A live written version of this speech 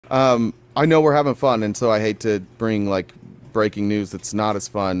I know we're having fun, and so I hate to bring like breaking news that's not as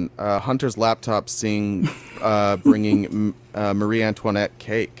fun. Hunter's laptop bringing Marie Antoinette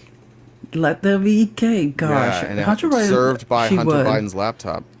cake. Let there be cake. Gosh, yeah, and Hunter Biden, served by Hunter Biden's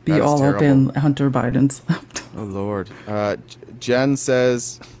laptop. Be all terrible. Up in Hunter Biden's laptop. Oh Lord. Jen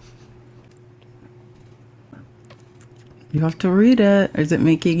says. You have to read it. Is it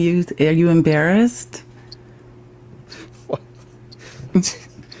making you? Are you embarrassed? What?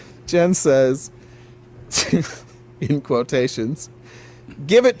 Jen says, in quotations,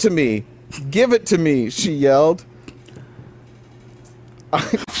 "Give it to me, give it to me," she yelled.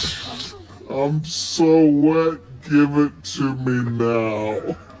 I'm so wet, give it to me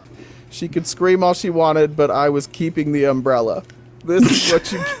now. She could scream all she wanted, but I was keeping the umbrella. This is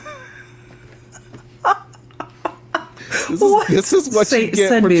what you... This is what you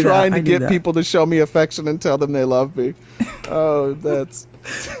get for trying to get people to show me affection and tell them they love me. Oh, that's...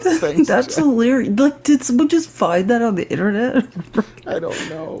 Thanks, that's Jen. hilarious. Like, did someone just find that on the internet? I don't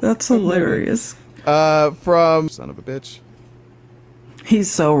know. That's hilarious. From... Son of a bitch.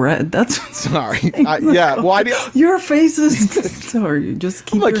 He's so red. That's sorry. Yeah. Why do your face is sorry? Just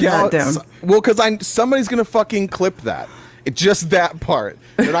keep your head down. Well, because somebody's gonna fucking clip that. Just that part.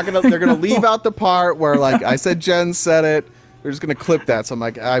 They're not gonna. They're gonna leave out the part where like I said, Jen said it. They're just gonna clip that. So I'm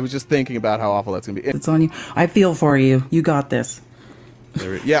like, I was just thinking about how awful that's gonna be. It's on you. I feel for you. You got this.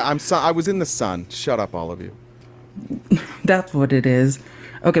 Yeah. I was in the sun. Shut up, all of you. That's what it is.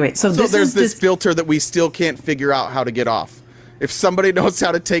 Okay, wait. So there's this filter that we still can't figure out how to get off. If somebody knows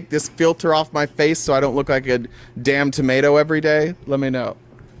how to take this filter off my face so I don't look like a damn tomato every day, let me know.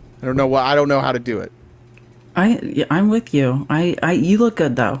 I don't know how to do it. I'm with you. You look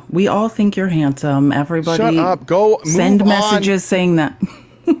good though. We all think you're handsome. Everybody shut up. Go send move messages on. saying that.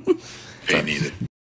 They need it.